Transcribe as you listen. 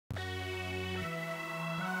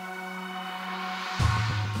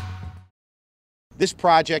This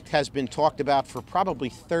project has been talked about for probably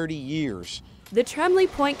 30 years. The Tremblay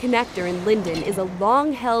Point connector in Linden is a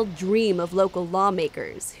long-held dream of local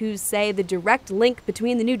lawmakers who say the direct link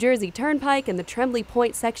between the New Jersey Turnpike and the Tremblay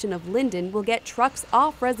Point section of Linden will get trucks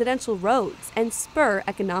off residential roads and spur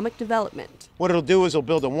economic development. What it'll do is it'll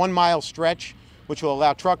build a 1-mile stretch which will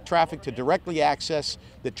allow truck traffic to directly access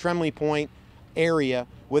the Tremblay Point area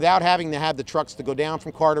without having to have the trucks to go down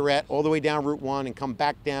from Carteret all the way down Route 1 and come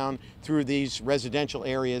back down through these residential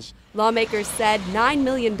areas. Lawmakers said $9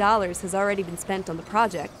 million has already been spent on the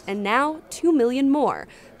project, and now $2 million more,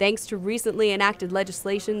 thanks to recently enacted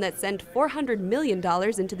legislation that sent $400 million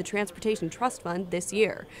into the Transportation Trust Fund this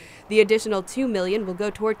year. The additional $2 million will go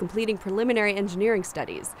toward completing preliminary engineering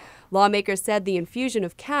studies. Lawmakers said the infusion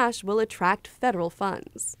of cash will attract federal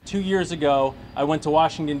funds. 2 years ago, I went to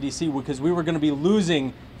Washington, D.C. because we were going to be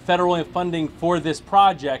losing federal funding for this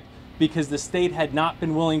project because the state had not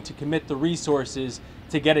been willing to commit the resources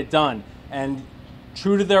to get it done. And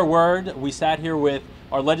true to their word, we sat here with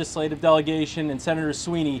our legislative delegation and Senator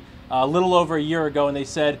Sweeney a little over a year ago, and they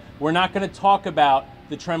said, we're not going to talk about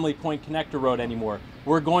the Tremblay Point Connector Road anymore.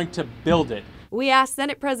 We're going to build it. We asked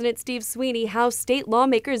Senate President Steve Sweeney how state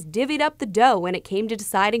lawmakers divvied up the dough when it came to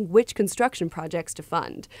deciding which construction projects to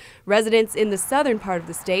fund. Residents in the southern part of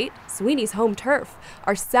the state, Sweeney's home turf,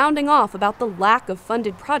 are sounding off about the lack of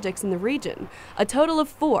funded projects in the region, a total of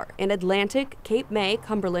 4 in Atlantic, Cape May,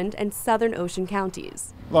 Cumberland, and Southern Ocean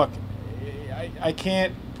counties. Look, I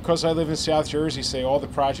can't, because I live in South Jersey, say all the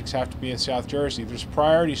projects have to be in South Jersey. There's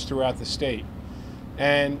priorities throughout the state.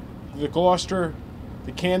 And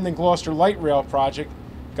the Camden-Gloucester Light Rail project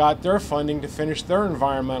got their funding to finish their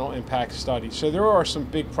environmental impact study. So there are some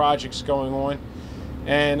big projects going on.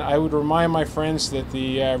 And I would remind my friends that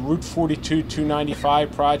the Route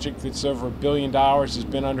 42-295 project that's over $1 billion has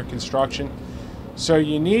been under construction. So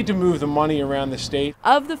you need to move the money around the state.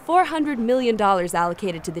 Of the $400 million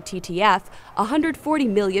allocated to the TTF, $140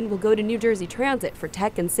 million will go to New Jersey Transit for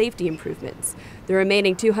tech and safety improvements. The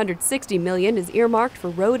remaining $260 million is earmarked for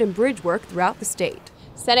road and bridge work throughout the state.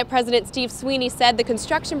 Senate President Steve Sweeney said the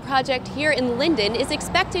construction project here in Linden is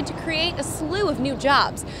expected to create a slew of new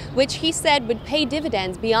jobs, which he said would pay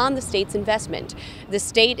dividends beyond the state's investment. The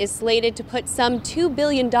state is slated to put some $2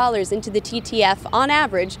 billion into the TTF on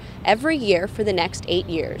average every year for the next 8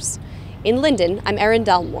 years. In Linden, I'm Erin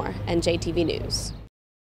Delmore, NJTV News.